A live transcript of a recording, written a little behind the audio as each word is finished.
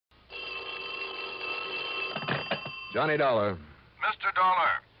Johnny Dollar. Mr.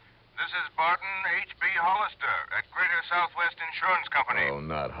 Dollar, this is Barton H.B. Hollister at Greater Southwest Insurance Company. Oh,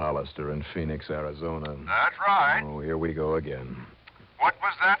 not Hollister in Phoenix, Arizona. That's right. Oh, here we go again. What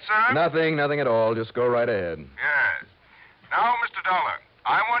was that, sir? Nothing at all. Just go right ahead. Yes. Now, Mr. Dollar,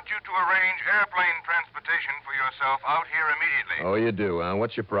 I want you to arrange airplane transportation for yourself out here immediately. Oh, you do, huh?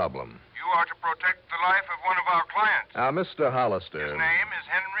 What's your problem? You are to protect the life of one of our clients. Now, Mr. Hollister. His name is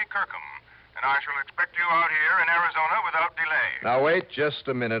Henry Kirkham, and I shall expect you out here in Arizona without delay. Now, wait just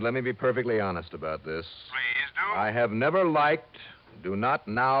a minute. Let me be perfectly honest about this. Please do. I have never liked, do not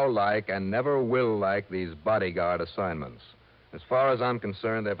now like, and never will like these bodyguard assignments. As far as I'm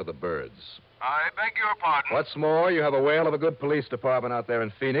concerned, they're for the birds. I beg your pardon. What's more, you have a whale of a good police department out there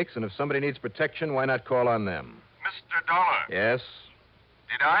in Phoenix, and if somebody needs protection, why not call on them? Mr. Dollar. Yes?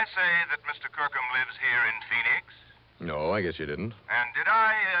 Did I say that Mr. Kirkham lives here in Phoenix? No, I guess you didn't. And did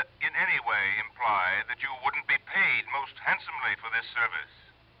I, in any way, imply that you wouldn't be paid most handsomely for this service?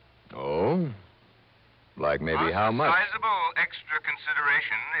 Oh? Like maybe how much? A sizable extra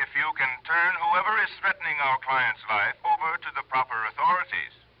consideration if you can turn whoever is threatening our client's life over to the proper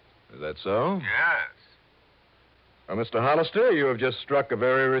authorities. Is that so? Yes. Well, Mr. Hollister, you have just struck a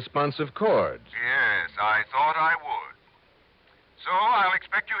very responsive chord. Yes, I thought I would. So I'll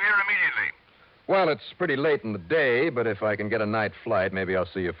expect you here immediately. Well, it's pretty late in the day, but if I can get a night flight, maybe I'll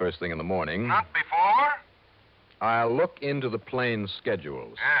see you first thing in the morning. Not before? I'll look into the plane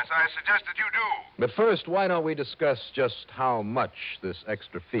schedules. Yes, I suggest that you do. But first, why don't we discuss just how much this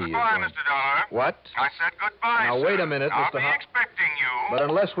extra fee Goodbye, is? Mr. Dollar. What? I said goodbye, Now, sir. wait a minute, I'll Mr. be expecting you. But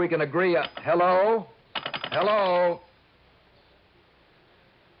unless we can agree... hello? Hello?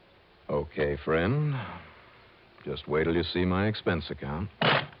 Okay, friend. Just wait till you see my expense account.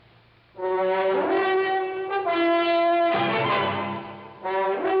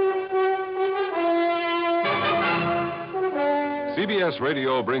 CBS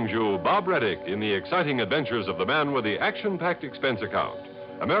Radio brings you Bob Reddick in the exciting adventures of the man with the action-packed expense account,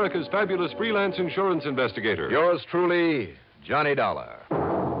 America's fabulous freelance insurance investigator. Yours truly, Johnny Dollar.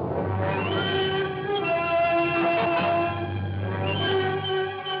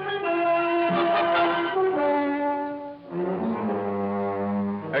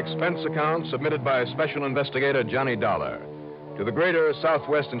 Expense account submitted by Special Investigator Johnny Dollar to the Greater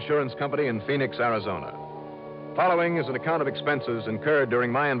Southwest Insurance Company in Phoenix, Arizona. Following is an account of expenses incurred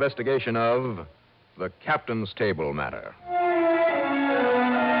during my investigation of the captain's table matter.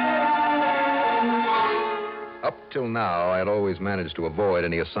 Up till now, I had always managed to avoid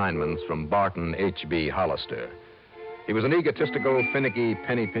any assignments from Barton H.B. Hollister. He was an egotistical, finicky,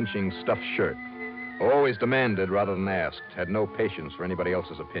 penny-pinching stuffed shirt who always demanded rather than asked, had no patience for anybody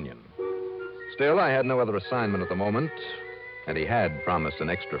else's opinion. Still, I had no other assignment at the moment, and he had promised an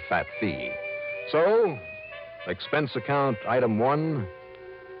extra fat fee. So, expense account item 1,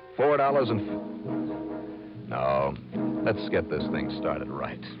 $4 and... No, let's get this thing started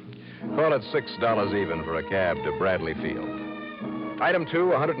right. Call it $6 even for a cab to Bradley Field. Item 2,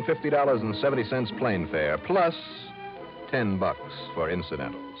 $150.70 plane fare, plus $10 for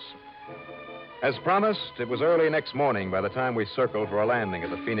incidentals. As promised, it was early next morning by the time we circled for a landing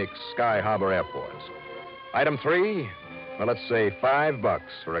at the Phoenix Sky Harbor Airport. Item 3, well, let's say $5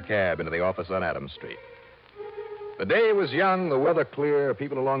 for a cab into the office on Adams Street. The day was young, the weather clear,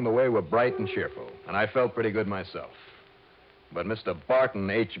 people along the way were bright and cheerful, and I felt pretty good myself. But Mr. Barton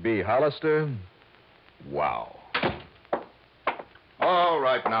H.B. Hollister, wow. All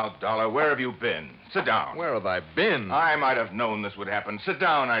right now, Dollar, where have you been? Sit down. Where have I been? I might have known this would happen. Sit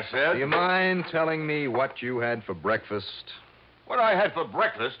down, I said. Do you mind telling me what you had for breakfast? What I had for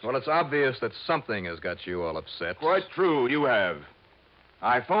breakfast? Well, it's obvious that something has got you all upset. Quite true, you have.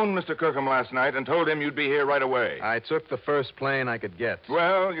 I phoned Mr. Kirkham last night and told him you'd be here right away. I took the first plane I could get.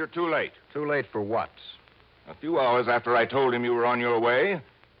 Well, you're too late. Too late for what? A few hours after I told him you were on your way,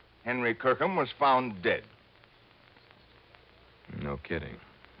 Henry Kirkham was found dead. No kidding.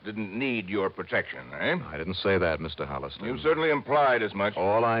 Didn't need your protection, eh? I didn't say that, Mr. Hollister. You certainly implied as much.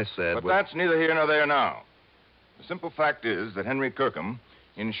 All I said But was... that's neither here nor there now. The simple fact is that Henry Kirkham,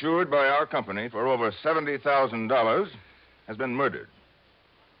 insured by our company for over $70,000, has been murdered.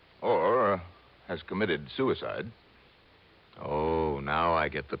 Or has committed suicide. Oh, now I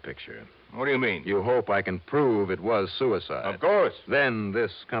get the picture. What do you mean? You hope I can prove it was suicide. Of course. Then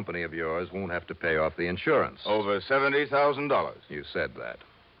this company of yours won't have to pay off the insurance. Over $70,000. You said that.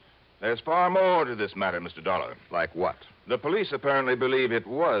 There's far more to this matter, Mr. Dollar. Like what? The police apparently believe it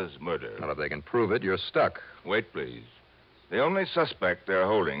was murder. Well, if they can prove it, you're stuck. Wait, please. The only suspect they're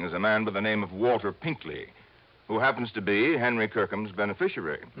holding is a man by the name of Walter Pinkley, who happens to be Henry Kirkham's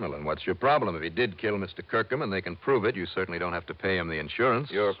beneficiary. Well, then what's your problem? If he did kill Mr. Kirkham and they can prove it, you certainly don't have to pay him the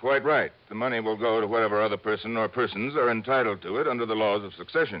insurance. You're quite right. The money will go to whatever other person or persons are entitled to it under the laws of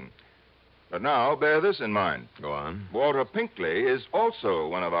succession. But now, bear this in mind. Go on. Walter Pinkley is also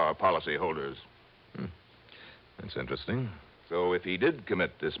one of our policy holders. That's interesting. So if he did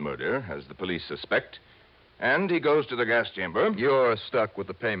commit this murder, as the police suspect, and he goes to the gas chamber... You're stuck with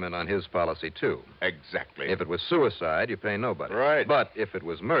the payment on his policy, too. Exactly. If it was suicide, you pay nobody. Right. But if it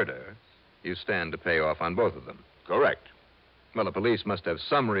was murder, you stand to pay off on both of them. Correct. Well, the police must have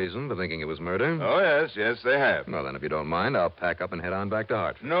some reason for thinking it was murder. Oh, yes, they have. Well, then, if you don't mind, I'll pack up and head on back to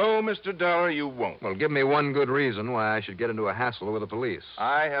Hartford. No, Mr. Dollar, you won't. Well, give me one good reason why I should get into a hassle with the police.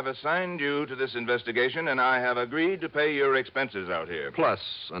 I have assigned you to this investigation, and I have agreed to pay your expenses out here. Plus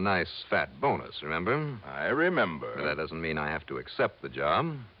a nice fat bonus, remember? I remember. But that doesn't mean I have to accept the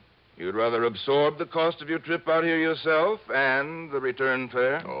job. You'd rather absorb the cost of your trip out here yourself and the return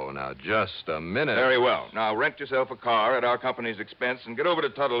fare? Oh, now, just a minute. Very well. Now, rent yourself a car at our company's expense and get over to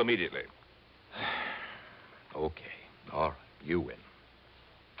Tuttle immediately. Okay. All right. You win.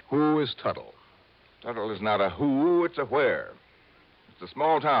 Who is Tuttle? Tuttle is not a who, it's a where. It's a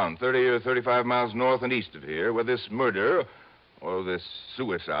small town, 30 or 35 miles north and east of here, where this murder, or this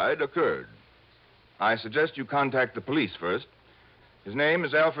suicide, occurred. I suggest you contact the police first. His name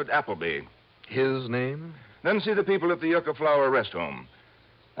is Alfred Appleby. His name? Then see the people at the Yucca Flower Rest Home.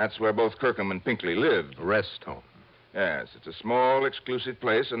 That's where both Kirkham and Pinkley lived. Rest home. Yes, it's a small, exclusive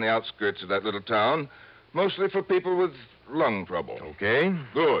place on the outskirts of that little town, mostly for people with lung trouble. Okay.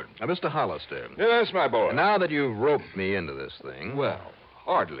 Good. Now, Mr. Hollister. Yes, my boy. Now that you've roped me into this thing. Well,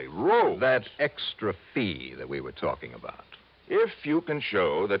 hardly rope. That extra fee that we were talking about. If you can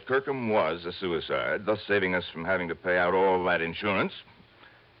show that Kirkham was a suicide, thus saving us from having to pay out all that insurance,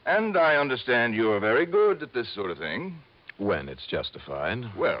 and I understand you're very good at this sort of thing. When it's justified.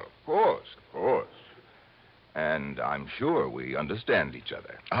 Well, of course. And I'm sure we understand each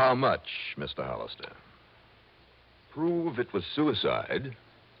other. How much, Mr. Hollister? Prove it was suicide.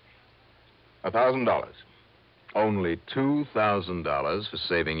 $1,000. Only $2,000 for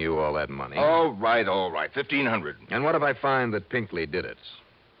saving you all that money. All right. $1,500. And what if I find that Pinkley did it?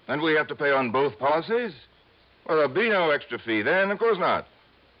 And we have to pay on both policies? Well, there'll be no extra fee then. Of course not.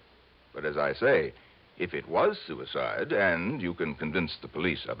 But as I say, if it was suicide, and you can convince the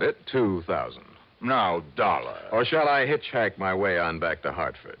police of it... $2,000. Now, Dollar. Or shall I hitchhike my way on back to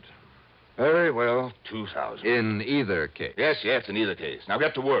Hartford? Very well, $2,000. In either case. Yes, in either case. Now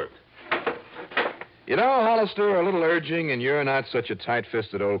get to work. You know, Hollister, a little urging, and you're not such a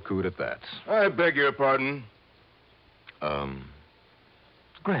tight-fisted old coot at that. I beg your pardon.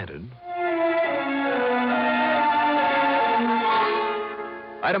 Granted.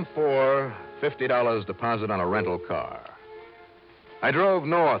 Item 4, $50 deposit on a rental car. I drove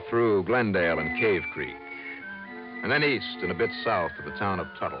north through Glendale and Cave Creek, and then east and a bit south to the town of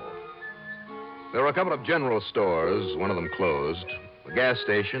Tuttle. There were a couple of general stores, one of them closed, a gas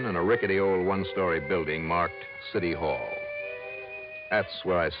station, and a rickety old one-story building marked City Hall. That's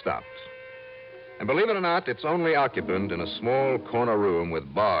where I stopped. And believe it or not, its only occupant in a small corner room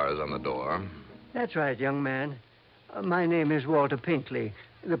with bars on the door. That's right, young man. My name is Walter Pinkley.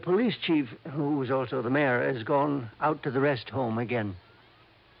 The police chief, who's also the mayor, has gone out to the rest home again.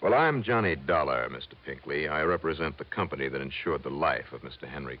 Well, I'm Johnny Dollar, Mr. Pinkley. I represent the company that insured the life of Mr.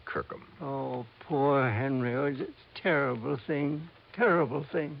 Henry Kirkham. Oh, poor Henry. Oh, it's a terrible thing. Terrible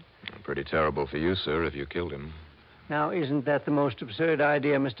thing. Pretty terrible for you, sir, if you killed him. Now, isn't that the most absurd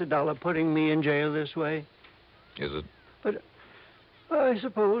idea, Mr. Dollar, putting me in jail this way? Is it? But I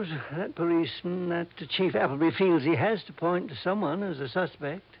suppose that policeman, that Chief Appleby, feels he has to point to someone as a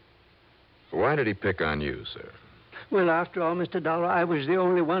suspect. Why did he pick on you, sir? Well, after all, Mr. Dollar, I was the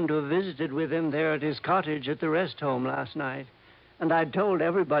only one to have visited with him there at his cottage at the rest home last night. And I'd told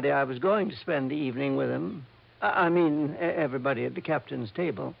everybody I was going to spend the evening with him. I mean, everybody at the captain's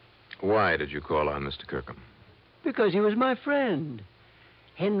table. Why did you call on Mr. Kirkham? Because he was my friend.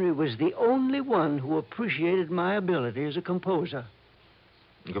 Henry was the only one who appreciated my ability as a composer.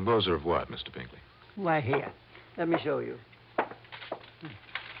 A composer of what, Mr. Pinkley? Why, here. Let me show you.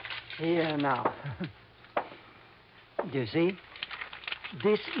 Here now. Do you see?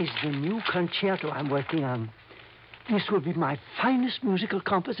 This is the new concerto I'm working on. This will be my finest musical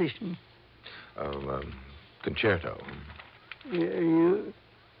composition. Concerto. You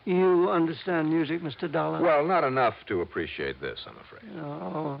understand music, Mr. Dollar? Well, not enough to appreciate this, I'm afraid.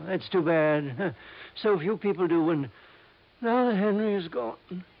 Oh, that's too bad. So few people do, and now that Henry is gone.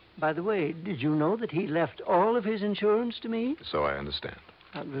 By the way, did you know that he left all of his insurance to me? So I understand.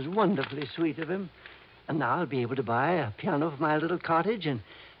 That was wonderfully sweet of him. And now I'll be able to buy a piano for my little cottage and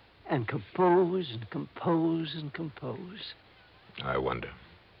compose and compose and compose. I wonder.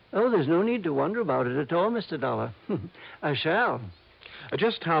 Oh, there's no need to wonder about it at all, Mr. Dollar. I shall.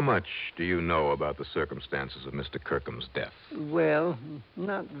 Just how much do you know about the circumstances of Mr. Kirkham's death? Well,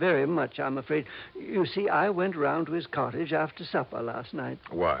 not very much, I'm afraid. You see, I went round to his cottage after supper last night.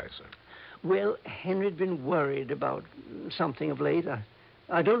 Why, sir? Well, Henry'd been worried about something of late.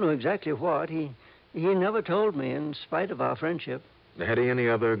 I don't know exactly what. He never told me, in spite of our friendship. Had he any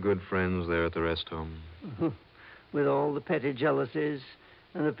other good friends there at the rest home? With all the petty jealousies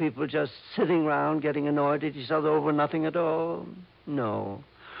and the people just sitting round getting annoyed at each other over nothing at all. No,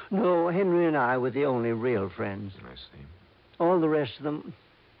 Henry and I were the only real friends. I see. All the rest of them,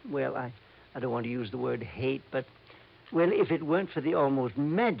 well, I don't want to use the word hate, but, well, if it weren't for the almost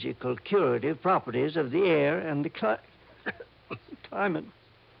magical curative properties of the air and the climate.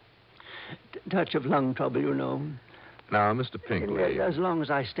 Touch of lung trouble, you know. Now, Mr. Pinkley... As long as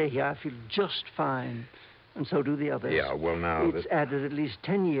I stay here, I feel just fine. And so do the others. Yeah, well, now... It's added at least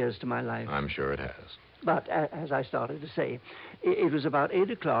 10 years to my life. I'm sure it has. But, as I started to say, it was about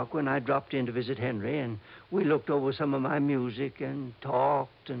 8 o'clock when I dropped in to visit Henry, and we looked over some of my music and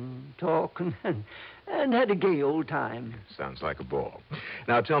talked and had a gay old time. Sounds like a ball.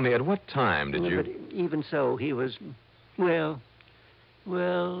 Now, tell me, at what time did you... But even so, he was, well,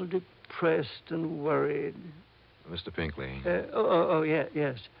 depressed and worried. Mr. Pinkley.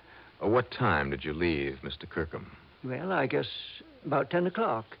 Yes. What time did you leave Mr. Kirkham? Well, I guess about 10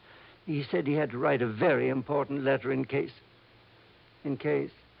 o'clock. He said he had to write a very important letter in case... In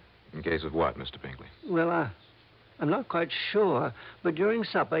case of what, Mr. Pinkley? Well, I'm not quite sure, but during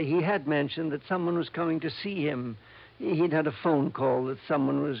supper he had mentioned that someone was coming to see him. He'd had a phone call that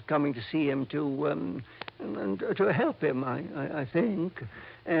someone was coming to see him to help him, I think.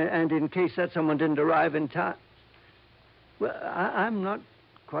 And in case that someone didn't arrive in time... Well, I'm not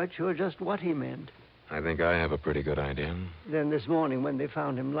quite sure just what he meant. I think I have a pretty good idea. Then this morning, when they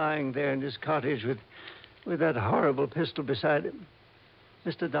found him lying there in his cottage with that horrible pistol beside him,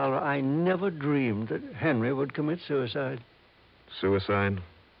 Mr. Dollar, I never dreamed that Henry would commit suicide. Suicide?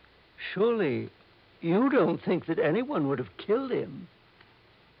 Surely you don't think that anyone would have killed him?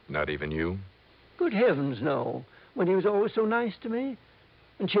 Not even you? Good heavens, no. When he was always so nice to me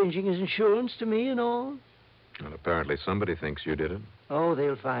and changing his insurance to me and all. Well, apparently somebody thinks you did it. Oh,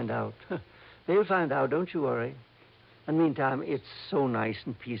 they'll find out. They'll find out, don't you worry. And meantime, it's so nice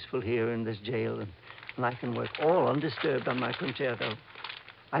and peaceful here in this jail, and I can work all undisturbed on my concerto.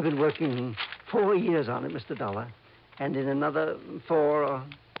 I've been working 4 years on it, Mr. Dollar, and in another 4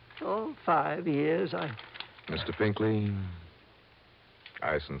 or 5 years, Mr. Pinkley,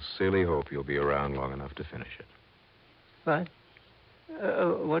 I sincerely hope you'll be around long enough to finish it. What?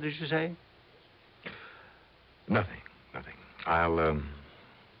 What did you say? Nothing. I'll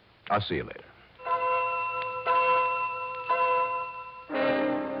see you later.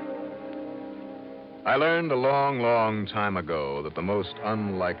 I learned a long, long time ago that the most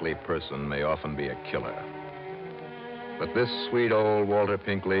unlikely person may often be a killer. But this sweet old Walter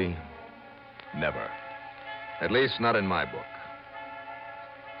Pinkley, never. At least not in my book.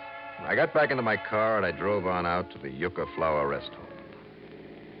 I got back into my car and I drove on out to the Yucca Flower Rest Home.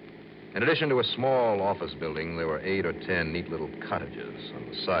 In addition to a small office building, there were 8 or 10 neat little cottages on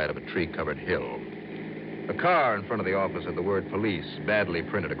the side of a tree-covered hill. The car in front of the office had the word police badly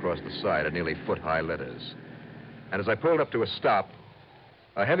printed across the side in nearly foot-high letters. And as I pulled up to a stop,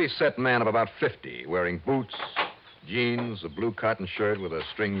 a heavy-set man of about 50, wearing boots, jeans, a blue cotton shirt with a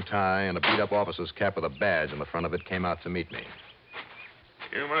string tie, and a beat-up officer's cap with a badge on the front of it, came out to meet me.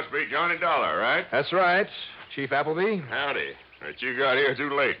 You must be Johnny Dollar, right? That's right. Chief Appleby? Howdy. But you got here too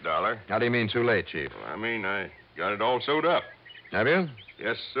late, Dollar. How do you mean too late, Chief? Well, I mean, I got it all sewed up. Have you?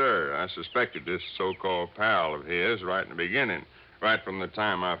 Yes, sir. I suspected this so-called pal of his right in the beginning, right from the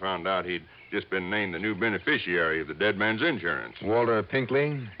time I found out he'd just been named the new beneficiary of the dead man's insurance. Walter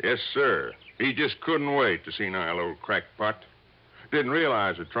Pinkley? Yes, sir. He just couldn't wait to see Nile old crackpot. Didn't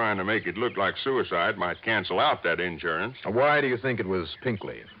realize that trying to make it look like suicide might cancel out that insurance. Why do you think it was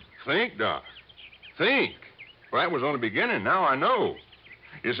Pinkley? Think, Doc. Think. Well, that was only beginning. Now I know.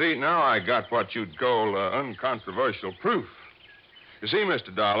 You see, now I got what you'd call uncontroversial proof. You see,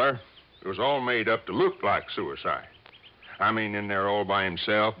 Mr. Dollar, it was all made up to look like suicide. I mean, in there all by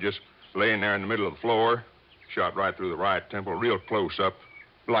himself, just laying there in the middle of the floor, shot right through the right temple, real close up,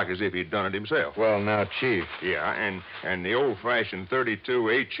 like as if he'd done it himself. Well, now, Chief. Yeah, and the old-fashioned 32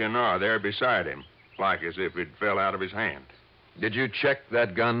 H&R there beside him, like as if it fell out of his hand. Did you check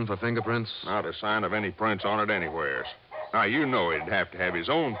that gun for fingerprints? Not a sign of any prints on it anywheres. Now, you know he'd have to have his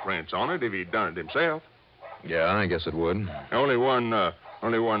own prints on it if he'd done it himself. Yeah, I guess it would. Only one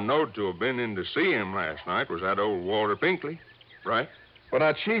note to have been in to see him last night was that old Walter Pinkley, right? Well,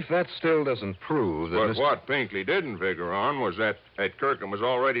 now, Chief, that still doesn't prove that But what Pinkley didn't figure on was that Kirkham was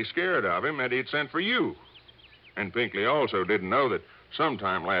already scared of him and he'd sent for you. And Pinkley also didn't know that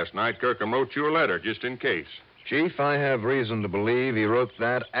sometime last night Kirkham wrote you a letter just in case. Chief, I have reason to believe he wrote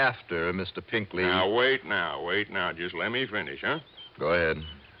that after Mr. Pinkley... Now, wait now. Just let me finish, huh? Go ahead.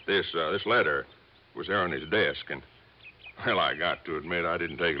 This letter was there on his desk, and, well, I got to admit I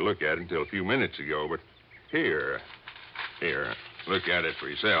didn't take a look at it until a few minutes ago, but here, look at it for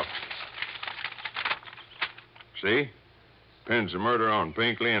yourself. See? Pins the murder on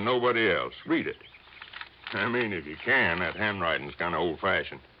Pinkley and nobody else. Read it. I mean, if you can, that handwriting's kind of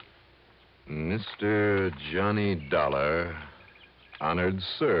old-fashioned. Mr. Johnny Dollar, honored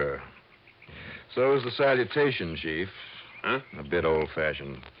sir. So is the salutation, Chief. Huh? A bit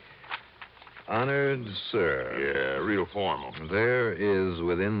old-fashioned. Honored sir. Yeah, real formal. There is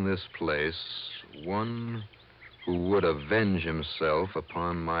within this place one who would avenge himself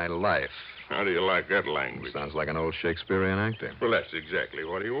upon my life. How do you like that language? Sounds like an old Shakespearean actor. Well, that's exactly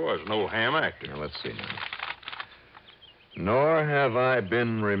what he was, an old ham actor. Now, let's see now. Nor have I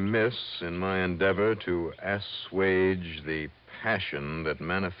been remiss in my endeavor to assuage the passion that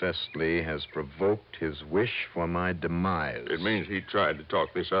manifestly has provoked his wish for my demise. It means he tried to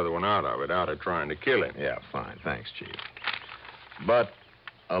talk this other one out of it, out of trying to kill him. Yeah, fine. Thanks, Chief. But,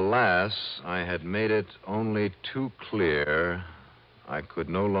 alas, I had made it only too clear I could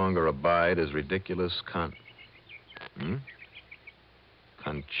no longer abide his ridiculous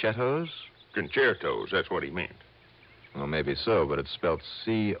Concertos? Concertos, that's what he meant. Well, maybe so, but it's spelled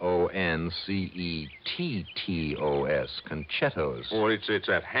Concetettos. Concertos. Oh, it's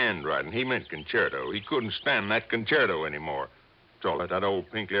that handwriting. He meant concerto. He couldn't stand that concerto anymore. It's all that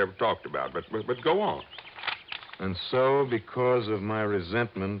old Pinkley ever talked about. But go on. And so, because of my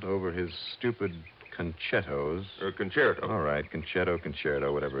resentment over his stupid concertos... Concerto. All right,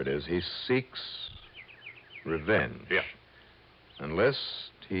 concerto, whatever it is, he seeks revenge. Yeah. And lest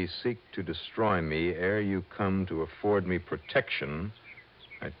he seek to destroy me ere you come to afford me protection,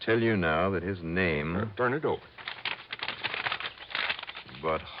 I tell you now that his name... Turn it over.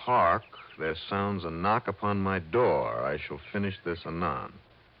 But hark, there sounds a knock upon my door. I shall finish this anon.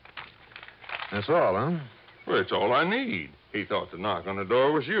 That's all, huh? Well, it's all I need. He thought the knock on the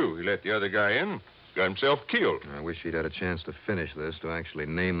door was you. He let the other guy in, got himself killed. I wish he'd had a chance to finish this, to actually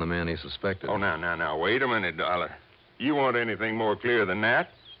name the man he suspected. Oh, now, wait a minute, Dollar. You want anything more clear than that?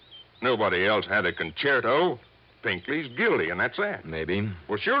 Nobody else had a concerto. Pinkley's guilty, and that's that. Maybe.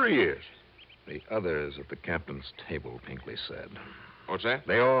 Well, sure he is. The others at the captain's table, Pinkley said. What's that?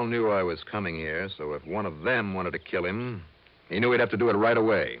 They all knew I was coming here, so if one of them wanted to kill him, he knew he'd have to do it right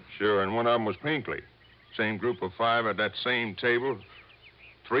away. Sure, and one of them was Pinkley. Same group of 5 at that same table.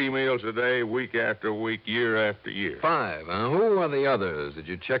 3 meals a day, week after week, year after year. 5, huh? Who are the others? Did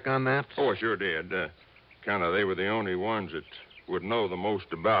you check on that? Oh, I sure did. They were the only ones that would know the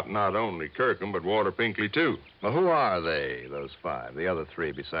most about not only Kirkham, but Walter Pinkley, too. Well, who are they, those 5, the other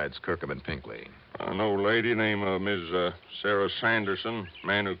 3 besides Kirkham and Pinkley? An old lady named Miss Sarah Sanderson,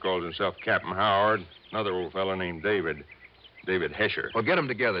 man who calls himself Captain Howard, another old fellow named David Hesher. Well, get them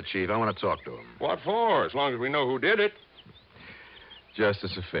together, Chief. I want to talk to them. What for? As long as we know who did it. Just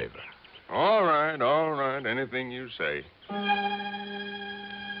as a favor. All right. Anything you say.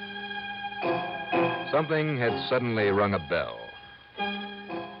 Something had suddenly rung a bell.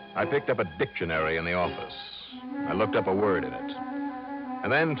 I picked up a dictionary in the office. I looked up a word in it,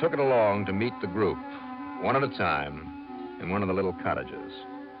 and then took it along to meet the group, one at a time, in one of the little cottages.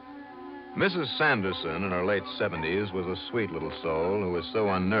 Mrs. Sanderson, in her late 70s, was a sweet little soul who was so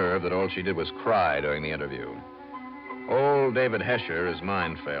unnerved that all she did was cry during the interview. Old David Hesher, his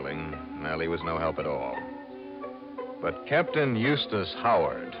mind failing, well, he was no help at all. But Captain Eustace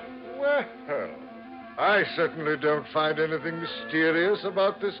Howard... Well, I certainly don't find anything mysterious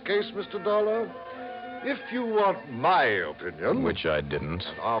about this case, Mr. Dollar. If you want my opinion... Which I didn't.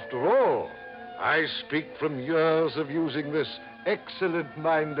 After all, I speak from years of using this excellent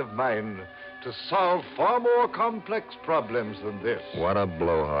mind of mine to solve far more complex problems than this. What a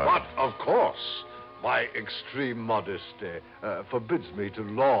blowhard. But, of course, my extreme modesty forbids me to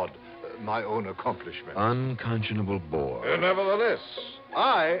laud my own accomplishments. Unconscionable bore. Nevertheless,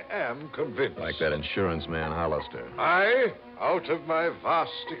 I am convinced. Like that insurance man, Hollister. I, out of my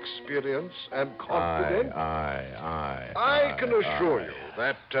vast experience and confidence... I can assure you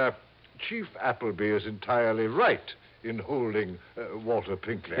that Chief Appleby is entirely right in holding Walter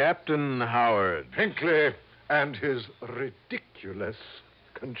Pinkley. Captain Howard. Pinkley and his ridiculous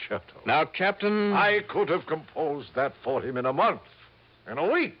concerto. Now, Captain... I could have composed that for him in a month, in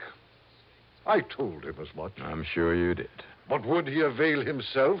a week. I told him as much. I'm sure you did. But would he avail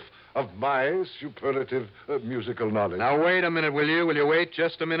himself of my superlative musical knowledge? Now, wait a minute, will you? Will you wait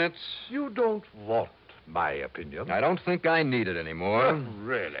just a minute? You don't want my opinion. I don't think I need it anymore.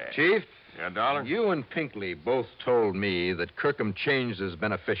 Really? Chief? Yeah, Dollar? You and Pinkley both told me that Kirkham changed his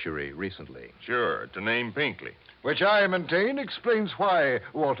beneficiary recently. Sure, to name Pinkley. Which I maintain explains why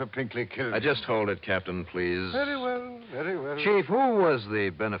Walter Pinkley killed him. Just hold it, Captain, please. Very well, very well. Chief, who was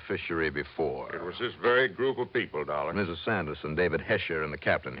the beneficiary before? It was this very group of people, Dollar. Mrs. Sanderson, David Hesher, and the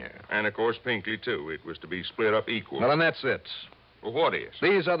captain here. And, of course, Pinkley, too. It was to be split up equal. Well, and that's it. Well, what is?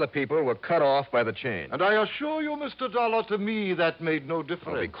 These other people were cut off by the chain. And I assure you, Mr. Dollar, to me that made no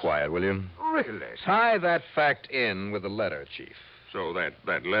difference. Oh, be quiet, will you? Really? Tie that fact in with the letter, Chief. So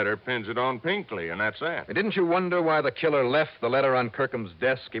that letter pins it on Pinkley, and that's that. Didn't you wonder why the killer left the letter on Kirkham's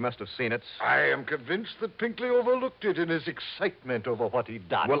desk? He must have seen it. I am convinced that Pinkley overlooked it in his excitement over what he'd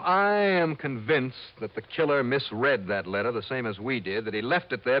done. Well, I am convinced that the killer misread that letter the same as we did, that he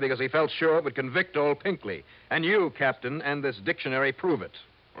left it there because he felt sure it would convict old Pinkley. And you, Captain, and this dictionary prove it.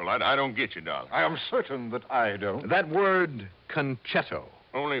 Well, I don't get you, Dollar. I am certain that I don't. That word, concetto.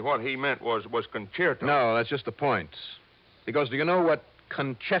 Only what he meant was concerto. No, that's just the point. Because do you know what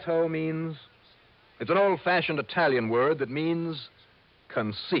concetto means? It's an old-fashioned Italian word that means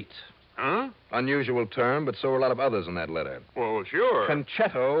conceit. Huh? Unusual term, but so are a lot of others in that letter. Well, sure.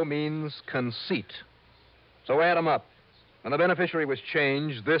 Concetto means conceit. So add them up. When the beneficiary was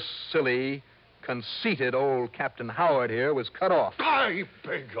changed, this silly, conceited old Captain Howard here was cut off. I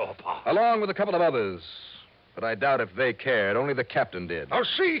beg your pardon. Along with a couple of others. But I doubt if they cared. Only the captain did. Now,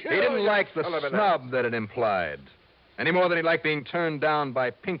 see here. He didn't like the Sullivan. snub that it implied. Any more than he liked being turned down by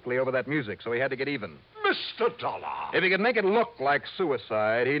Pinkley over that music, so he had to get even. Mr. Dollar. If he could make it look like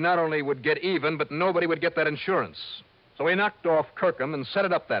suicide, he not only would get even, but nobody would get that insurance. So he knocked off Kirkham and set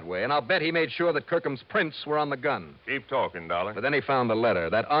it up that way, and I'll bet he made sure that Kirkham's prints were on the gun. Keep talking, Dollar. But then he found the letter,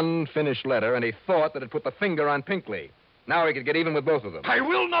 that unfinished letter, and he thought that it put the finger on Pinkley. Now he could get even with both of them. I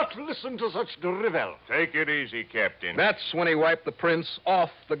will not listen to such drivel. Take it easy, Captain. That's when he wiped the prints off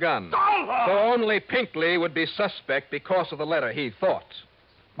the gun. Dollar! So only Pinkley would be suspect because of the letter, he thought.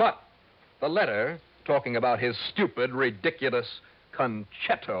 But the letter, talking about his stupid, ridiculous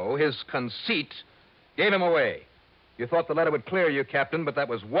concetto, his conceit, gave him away. You thought the letter would clear you, Captain, but that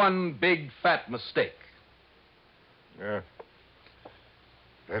was one big, fat mistake. Yeah.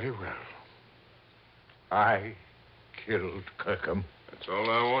 Very well. I killed Kirkham. That's all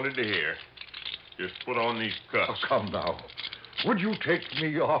I wanted to hear. Just put on these cuffs. Oh, come now. Would you take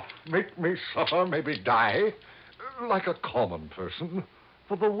me off, make me suffer, maybe die, like a common person,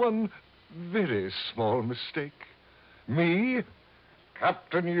 for the one very small mistake? Me,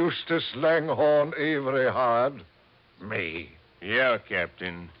 Captain Eustace Langhorne Avery Hard, me. Yeah,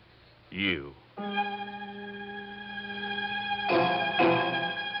 Captain. You.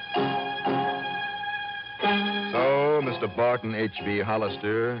 So, Mr. Barton H.B.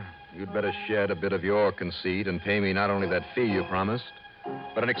 Hollister, you'd better shed a bit of your conceit and pay me not only that fee you promised,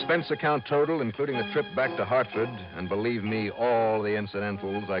 but an expense account total, including the trip back to Hartford, and believe me, all the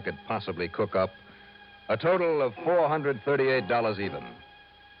incidentals I could possibly cook up, a total of $438 even.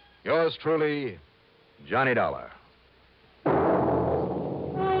 Yours truly, Johnny Dollar.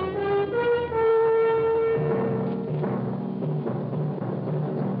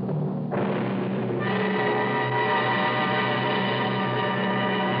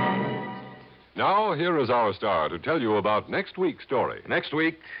 Now, here is our star to tell you about next week's story. Next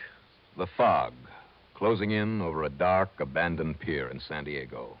week, the fog, closing in over a dark, abandoned pier in San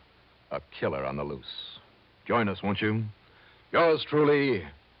Diego. A killer on the loose. Join us, won't you? Yours truly,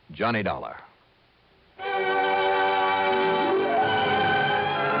 Johnny Dollar.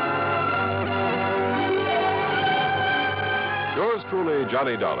 Yours truly,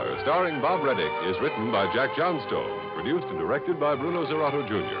 Johnny Dollar, starring Bob Reddick, is written by Jack Johnstone, produced and directed by Bruno Zerato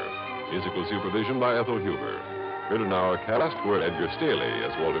Jr., musical supervision by Ethel Huber. Heard in our cast were Edgar Staley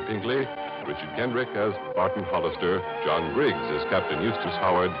as Walter Pinkley, Richard Kendrick as Barton Hollister, John Griggs as Captain Eustace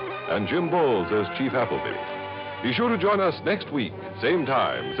Howard, and Jim Bowles as Chief Appleby. Be sure to join us next week, same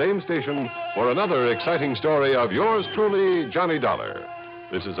time, same station, for another exciting story of yours truly, Johnny Dollar.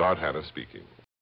 This is Art Hanna speaking.